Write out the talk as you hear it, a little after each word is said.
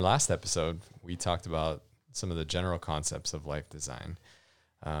Last episode, we talked about some of the general concepts of life design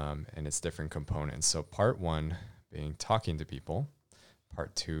and its different components. So part one being talking to people,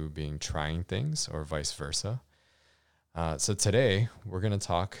 part two being trying things, or vice versa. So today we're going to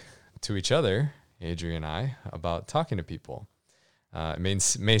talk to each other, Adry and I, about talking to people. It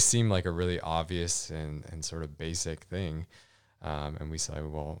may seem like a really obvious and sort of basic thing. And we say,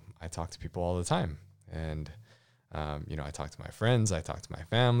 well, I talk to people all the time. And I talk to my friends, I talk to my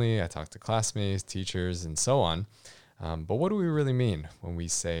family, I talk to classmates, teachers, and so on. But what do we really mean when we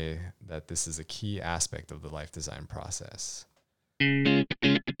say that this is a key aspect of the life design process?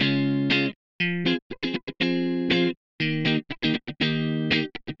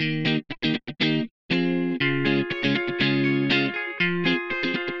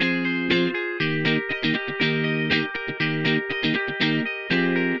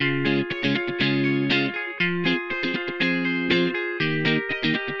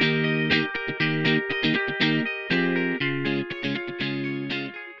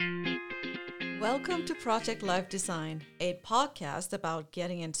 Welcome to Project Life Design, a podcast about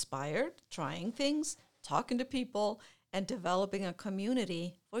getting inspired, trying things, talking to people, and developing a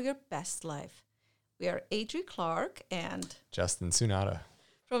community for your best life. We are Adry Clark and Justin Sunada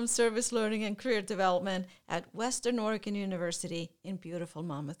from Service Learning and Career Development at Western Oregon University in beautiful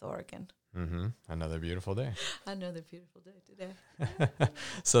Monmouth, Oregon. Another beautiful day. Another beautiful day today.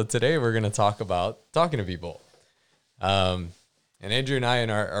 So today we're going to talk about talking to people. And Adry and I,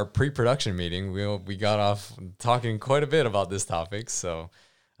 in our pre-production meeting, we got off talking quite a bit about this topic. So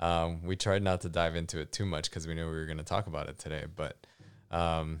we tried not to dive into it too much because we knew we were going to talk about it today. But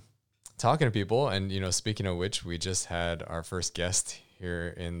talking to people, and speaking of which, we just had our first guest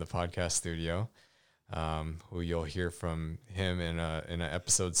here in the podcast studio, who you'll hear from him in an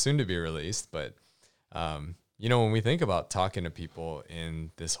episode soon to be released. But when we think about talking to people in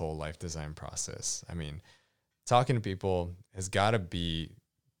this whole life design process, I mean, talking to people has got to be,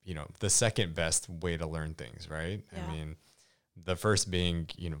 the second best way to learn things, right? Yeah. I mean, the first being,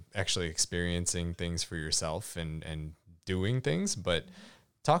 actually experiencing things for yourself and doing things, but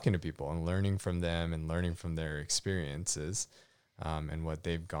talking to people and learning from them and learning from their experiences and what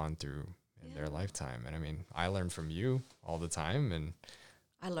they've gone through in their lifetime. And I mean, I learn from you all the time, and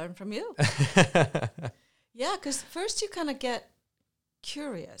I learned from you. Yeah, because first you kind of get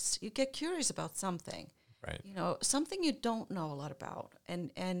curious. You get curious about something. Right. Something you don't know a lot about.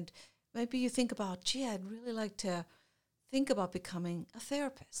 And maybe you think about, gee, I'd really like to think about becoming a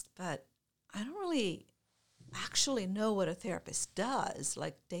therapist, but I don't really actually know what a therapist does,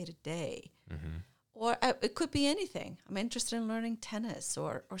 like day to day. Or it could be anything. I'm interested in learning tennis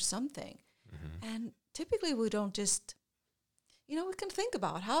or something. And typically we don't just, we can think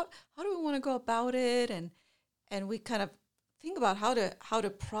about how do we want to go about it, and we kind of think about how to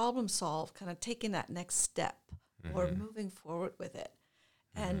problem solve, kind of taking that next step or moving forward with it.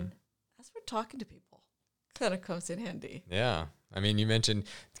 And that's where talking to people kind of comes in handy. Yeah. I mean, you mentioned,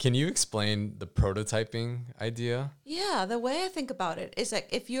 can you explain the prototyping idea? Yeah, the way I think about it is like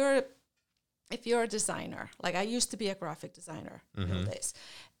if you're a designer, like I used to be a graphic designer in the old days.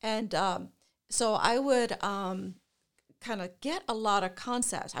 And so I would kind of get a lot of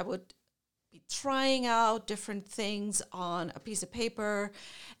concepts. I would be trying out different things on a piece of paper,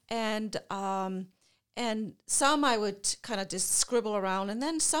 and some I would kind of just scribble around, and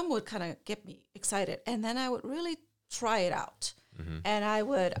then some would kind of get me excited, and then I would really try it out, and I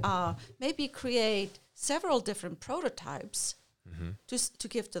would maybe create several different prototypes to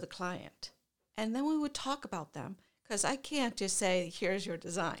give to the client, and then we would talk about them, because I can't just say, here's your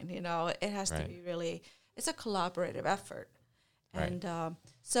design, it has to be really, it's a collaborative effort. And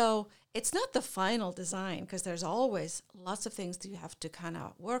so it's not the final design, because there's always lots of things that you have to kind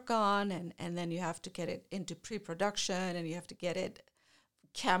of work on, and then you have to get it into pre-production, and you have to get it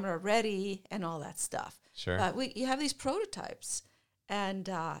camera ready and all that stuff. Sure. But you have these prototypes, and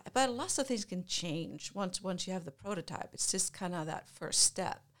but lots of things can change once you have the prototype. It's just kind of that first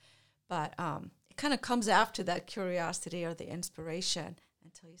step. But it kind of comes after that curiosity or the inspiration,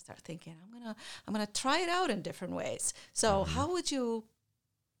 until you start thinking, I'm gonna try it out in different ways. So how would you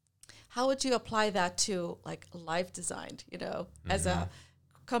apply that to like life design, as a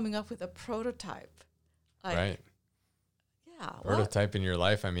coming up with a prototype? Like, right. Yeah. Prototype in your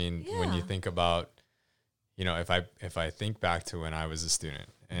life. I mean, when you Yeah. think about, if I think back to when I was a student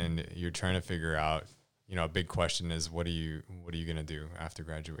and you're trying to figure out, a big question is, what are you going to do after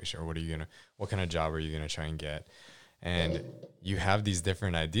graduation? Or what kind of job are you going to try and get? And you have these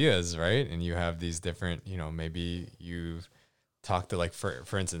different ideas, right? And you have these different, maybe you've talked to, like,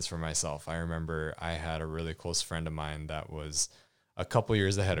 for instance, for myself, I remember I had a really close friend of mine that was a couple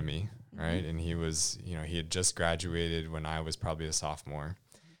years ahead of me, right? And he was, he had just graduated when I was probably a sophomore,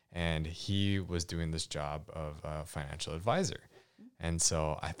 and he was doing this job of a financial advisor. And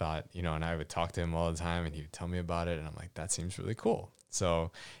so I thought, and I would talk to him all the time, and he would tell me about it. And I'm like, that seems really cool.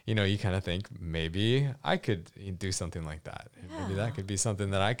 So, you kind of think maybe I could do something like that. Yeah. Maybe that could be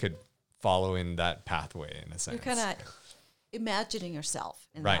something that I could follow in that pathway, in a sense. You're kind of imagining yourself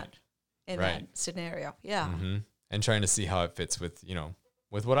in Right. that scenario. Yeah. Mm-hmm. And trying to see how it fits with,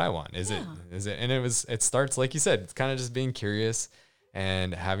 with what I want. Is it, and it starts, like you said, it's kind of just being curious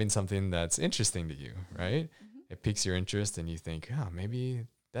and having something that's interesting to you, right? Mm-hmm. It piques your interest and you think, oh, maybe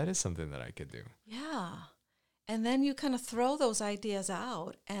that is something that I could do. Yeah. And then you kind of throw those ideas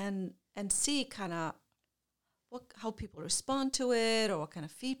out and see kind of how people respond to it, or what kind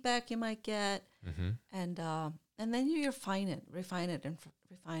of feedback you might get. Mm-hmm. And then you refine it,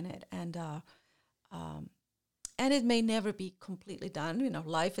 and it may never be completely done.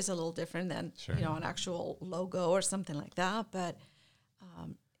 Life is a little different than an actual logo or something like that. But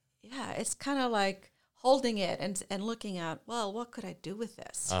it's kind of like holding it and looking at, well, what could I do with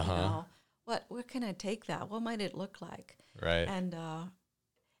this? Uh-huh. Where can I take that? What might it look like? Right.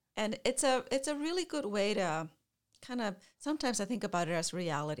 And it's a really good way to kind of, sometimes I think about it as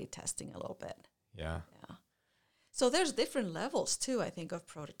reality testing a little bit. Yeah. So there's different levels too, I think, of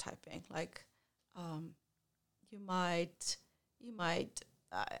prototyping. Like, you might,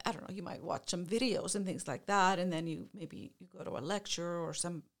 I don't know, you might watch some videos and things like that, and then you go to a lecture, or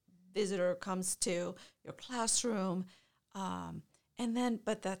some visitor comes to your classroom,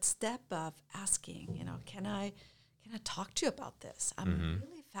 but that step of asking, can I talk to you about this? I'm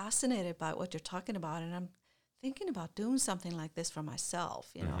really fascinated by what you're talking about, and I'm thinking about doing something like this for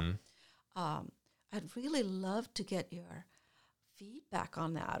myself. I'd really love to get your feedback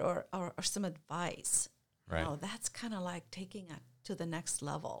on that, or some advice. Right. That's kind of like taking it to the next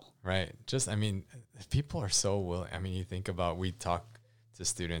level. Right. People are so willing. You think about, we talk to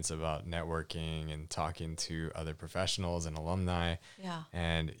students about networking and talking to other professionals and alumni. Yeah.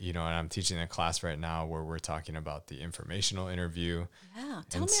 And, and I'm teaching a class right now where we're talking about the informational interview. Yeah.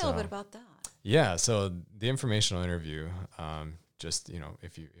 Tell me a little bit about that. Yeah. So the informational interview,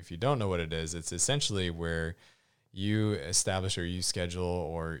 if you don't know what it is, it's essentially where you establish, or you schedule,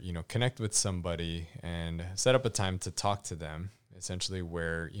 or, connect with somebody and set up a time to talk to them, essentially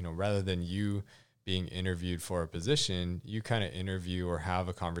where, rather than you being interviewed for a position, you kind of interview or have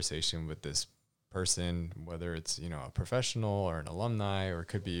a conversation with this person, whether it's, a professional or an alumni, or it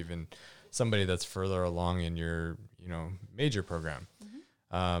could be even somebody that's further along in your, major program.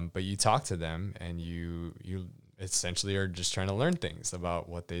 Mm-hmm. But you talk to them, and you essentially are just trying to learn things about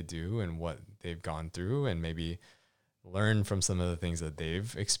what they do and what they've gone through, and maybe learn from some of the things that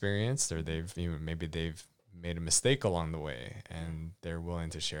they've experienced, or maybe they've made a mistake along the way, and they're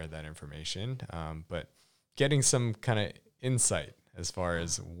willing to share that information. But getting some kind of insight as far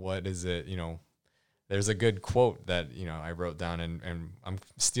as what is it, there's a good quote that, I wrote down, and I'm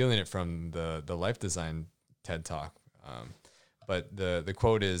stealing it from the Life Design TED Talk. But the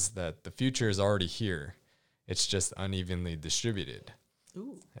quote is that the future is already here. It's just unevenly distributed.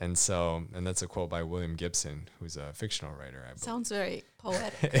 Ooh. And that's a quote by William Gibson, who's a fictional writer, I believe. Sounds very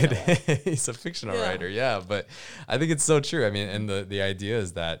poetic. He's a fictional writer, yeah. But I think it's so true. And the idea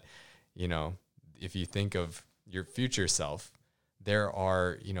is that, if you think of your future self, there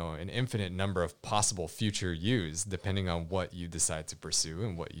are, an infinite number of possible future yous, depending on what you decide to pursue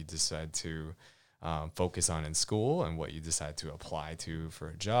and what you decide to focus on in school, and what you decide to apply to for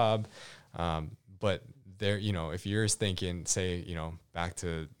a job. But there, if you're thinking, say, back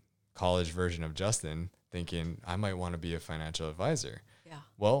to college version of Justin, thinking I might want to be a financial advisor. Yeah.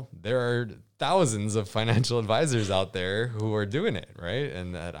 Well, there are thousands of financial advisors out there who are doing it, right?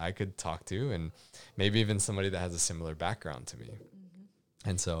 And that I could talk to, and maybe even somebody that has a similar background to me. Mm-hmm.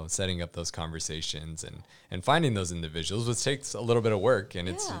 And so setting up those conversations and finding those individuals, which takes a little bit of work, and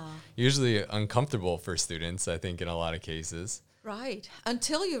it's usually uncomfortable for students, I think, in a lot of cases. Right.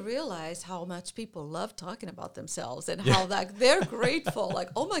 Until you realize how much people love talking about themselves, and how they're grateful. Like,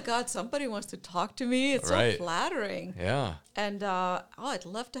 oh my God, somebody wants to talk to me. It's so flattering. Yeah. And I'd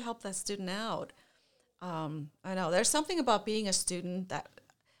love to help that student out. I know there's something about being a student that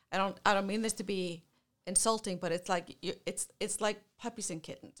I don't mean this to be insulting, but it's like it's like puppies and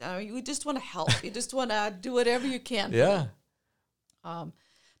kittens. You just want to help. You just want to do whatever you can. Yeah.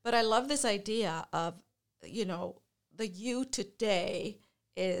 But I love this idea of, the you today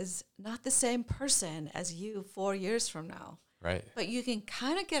is not the same person as you 4 years from now. Right. But you can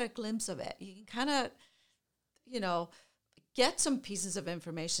kind of get a glimpse of it. You can kind of, get some pieces of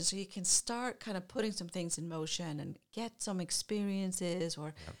information so you can start kind of putting some things in motion and get some experiences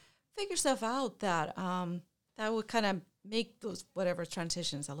or figure stuff out that that would kind of make those whatever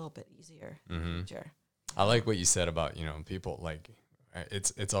transitions a little bit easier in the future. I like what you said about, people like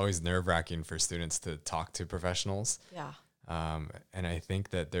it's always nerve-wracking for students to talk to professionals. Yeah. And I think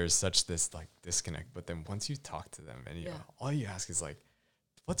that there's such this like disconnect, but then once you talk to them and all you ask is like,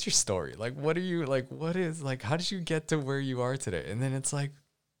 what's your story? Like, what are you like, what is like, how did you get to where you are today? And then it's like,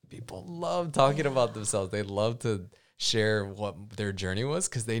 people love talking about themselves. They love to share what their journey was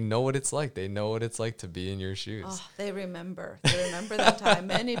because they know what it's like. They know what it's like to be in your shoes. Oh, they remember that time.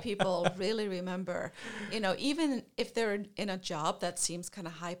 Many people really remember, even if they're in a job that seems kind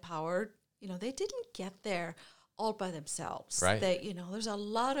of high powered, they didn't get there all by themselves. Right. They, there's a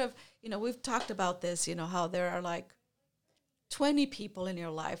lot of, we've talked about this, how there are like 20 people in your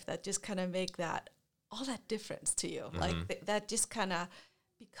life that just kind of make all that difference to you. Like that just kind of,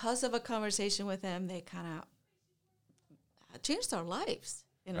 because of a conversation with them, they kind of changed our lives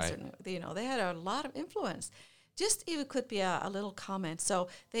in a certain, they had a lot of influence. Just even could be a little comment. So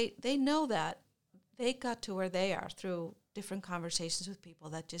they know that they got to where they are through different conversations with people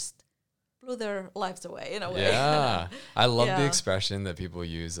that just blew their lives away in a way. Yeah. I love the expression that people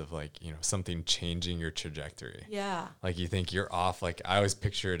use of like, something changing your trajectory. Yeah. Like you think you're off. Like I always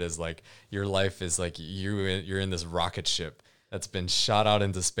picture it as like your life is like you're in this rocket ship that's been shot out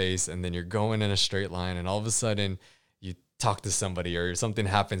into space and then you're going in a straight line and all of a sudden you talk to somebody or something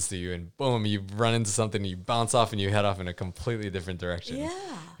happens to you and boom, you run into something, you bounce off and you head off in a completely different direction.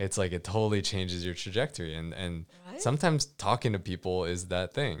 Yeah. It's like it totally changes your trajectory. And sometimes talking to people is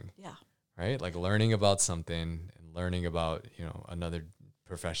that thing. Yeah. Right? Like learning about something and learning about, another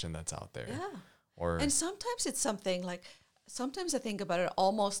profession that's out there. Yeah. And sometimes it's something like, sometimes I think about it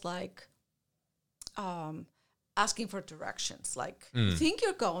almost like asking for directions. Like you think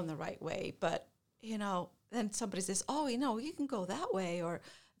you're going the right way, but, then somebody says, oh, you can go that way, or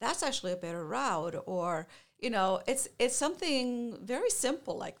that's actually a better route, or, it's something very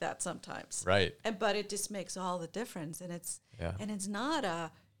simple like that sometimes. Right. But it just makes all the difference. And it's not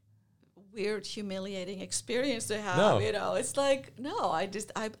a weird, humiliating experience to have. No. It's like, no,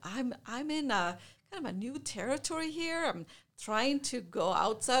 I'm in a kind of a new territory here. I'm trying to go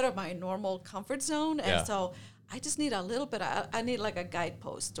outside of my normal comfort zone, and so I just need a little bit. I need like a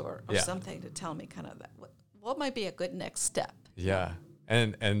guidepost or something to tell me kind of that what might be a good next step. Yeah.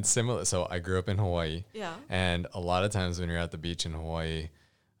 And similar. So I grew up in Hawaii. Yeah. And a lot of times when you're at the beach in Hawaii,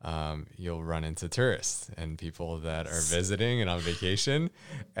 you'll run into tourists and people that are visiting and on vacation.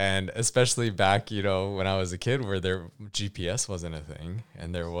 And especially back, when I was a kid where GPS wasn't a thing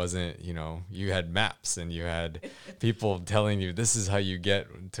and there wasn't, you had maps and you had people telling you this is how you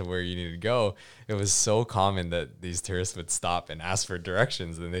get to where you need to go. It was so common that these tourists would stop and ask for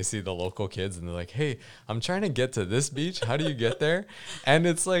directions and they see the local kids and they're like, hey, I'm trying to get to this beach. How do you get there? And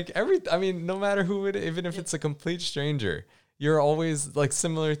it's like no matter who even if it's a complete stranger, you're always like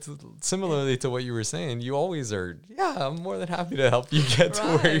similarly to what you were saying. You always are. Yeah, I'm more than happy to help you get to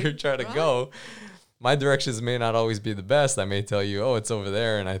where you're trying to go. My directions may not always be the best. I may tell you, oh, it's over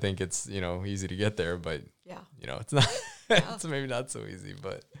there, and I think it's easy to get there, but it's not. It's maybe not so easy,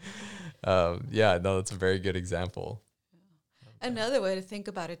 but that's a very good example. Another way to think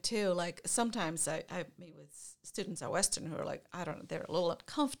about it too, like sometimes I meet with students at Western who are like, they're a little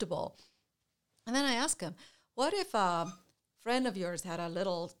uncomfortable, and then I ask them, what if friend of yours had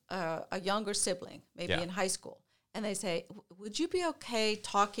a younger sibling, maybe in high school, and they say, would you be okay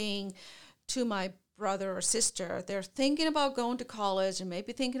talking to my brother or sister? They're thinking about going to college and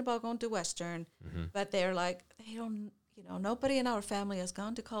maybe thinking about going to Western, but they're like, they don't, nobody in our family has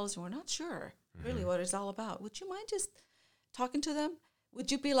gone to college and we're not sure really what it's all about. Would you mind just talking to them?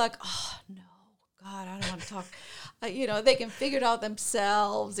 Would you be like, oh, no. God, I don't want to talk. They can figure it out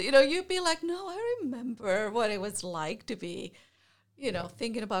themselves. You'd be like, no, I remember what it was like to be,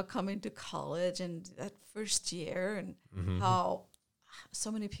 thinking about coming to college and that first year and how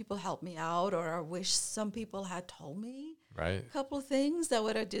so many people helped me out, or I wish some people had told me a couple of things that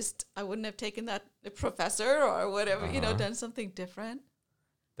would have I wouldn't have taken that professor or whatever, done something different.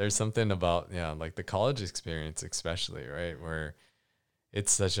 There's something about, like the college experience, especially, right, where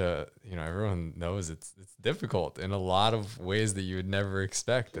it's such a, everyone knows it's difficult in a lot of ways that you would never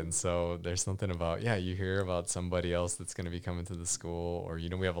expect. And so there's something about, you hear about somebody else that's going to be coming to the school, or,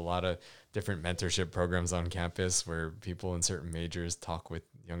 we have a lot of different mentorship programs on campus where people in certain majors talk with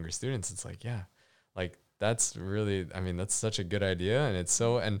younger students. It's like, like that's really, that's such a good idea. And it's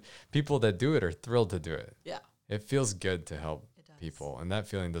and people that do it are thrilled to do it. Yeah. It feels good to help people. And that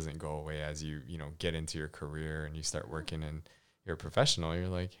feeling doesn't go away as you get into your career and you start working and you're a professional. You're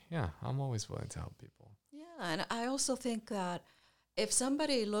like, yeah, I'm always willing to help people. Yeah, and I also think that if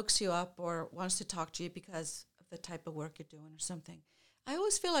somebody looks you up or wants to talk to you because of the type of work you're doing or something, I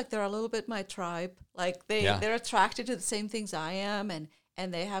always feel like they're a little bit my tribe. Like they're attracted to the same things I am, and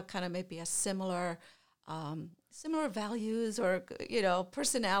they have kind of maybe a similar values or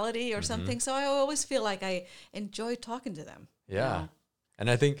personality or something. So I always feel like I enjoy talking to them. Yeah. And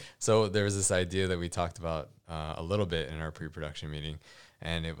I think so. There was this idea that we talked about a little bit in our pre-production meeting,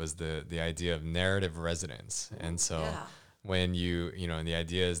 and it was the idea of narrative resonance. And so when and the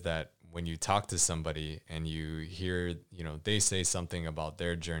idea is that when you talk to somebody and you hear, they say something about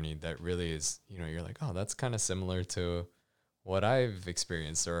their journey that really is, you're like, oh, that's kind of similar to what I've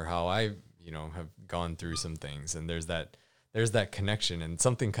experienced or how I, have gone through some things. And there's that connection and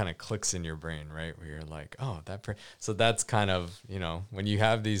something kind of clicks in your brain, right? Where you're like, oh, so that's kind of, when you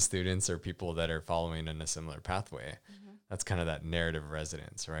have these students or people that are following in a similar pathway, that's kind of that narrative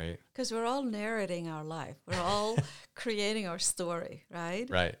resonance, right? Because we're all narrating our life. We're all creating our story, right?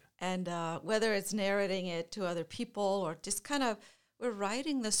 Right. And whether it's narrating it to other people or just kind of, we're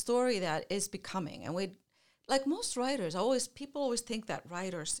writing the story that is becoming. And like most writers, people always think that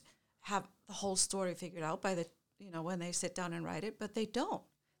writers have the whole story figured out by when they sit down and write it, but they don't.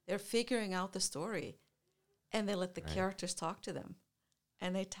 They're figuring out the story, and they let the characters talk to them,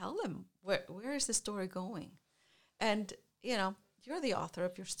 and they tell them where is the story going, and you're the author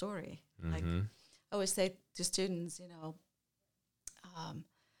of your story. Mm-hmm. Like I always say to students,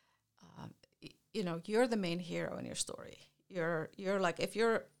 you're the main hero in your story. You're like, if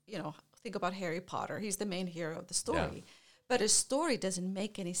you're think about Harry Potter, he's the main hero of the story. Yeah. But his story doesn't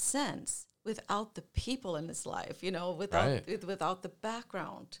make any sense without the people in his life, without the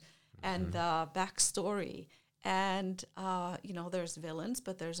background and the backstory. And, there's villains,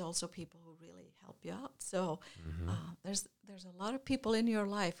 but there's also people who really help you out. So there's a lot of people in your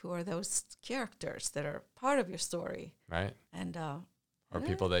life who are those characters that are part of your story. Right. And or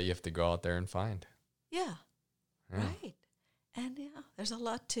people that you have to go out there and find. Yeah. Right. And there's a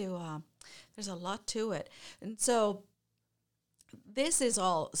lot to it. And so this is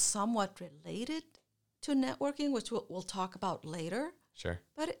all somewhat related to networking, which we'll talk about later. Sure.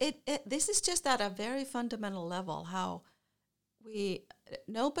 But this is just at a very fundamental level how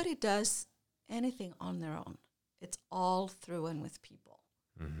nobody does anything on their own. It's all through and with people.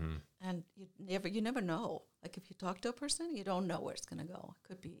 Mm-hmm. And you never know. Like if you talk to a person, you don't know where it's going to go. It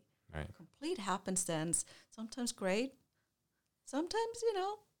could be complete happenstance, sometimes great, sometimes,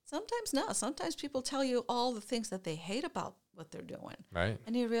 sometimes not. Sometimes people tell you all the things that they hate about what they're doing. Right.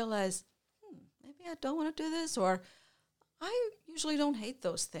 And you realize, maybe I don't want to do this, or I usually don't hate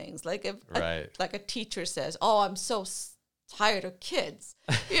those things. Like if like a teacher says, oh, I'm so tired of kids,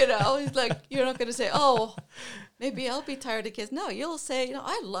 it's like, you're not going to say, oh, maybe I'll be tired of kids. No, you'll say,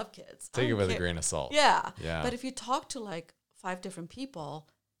 I love kids. Take it with a grain of salt. Yeah. But if you talk to like 5 different people,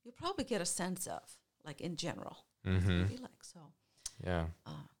 you'll probably get a sense of, like, in general, mm-hmm. be like. So, yeah.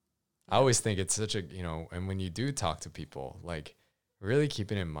 I always think it's such a, and when you do talk to people, like, really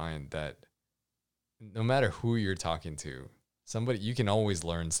keeping in mind that no matter who you're talking to, you can always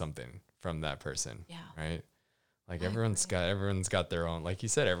learn something from that person. Yeah. Right. Like everyone's got their own, like you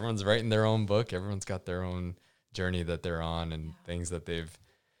said, everyone's writing their own book. Everyone's got their own journey that they're on and things that they've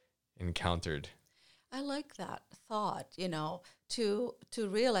encountered. I like that thought, to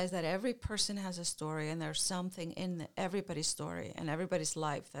realize that every person has a story and there's something in everybody's story and everybody's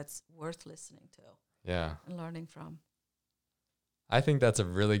life that's worth listening to. Yeah. And learning from. I think that's a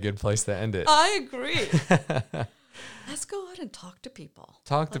really good place to end it. I agree. Let's go out and talk to people.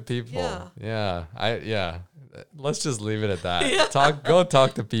 Talk to people. Yeah. Let's just leave it at that. Go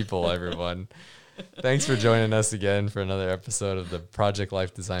talk to people, everyone. Thanks for joining us again for another episode of the Project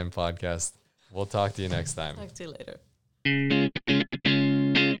Life Design Podcast. We'll talk to you next time. Talk to you later.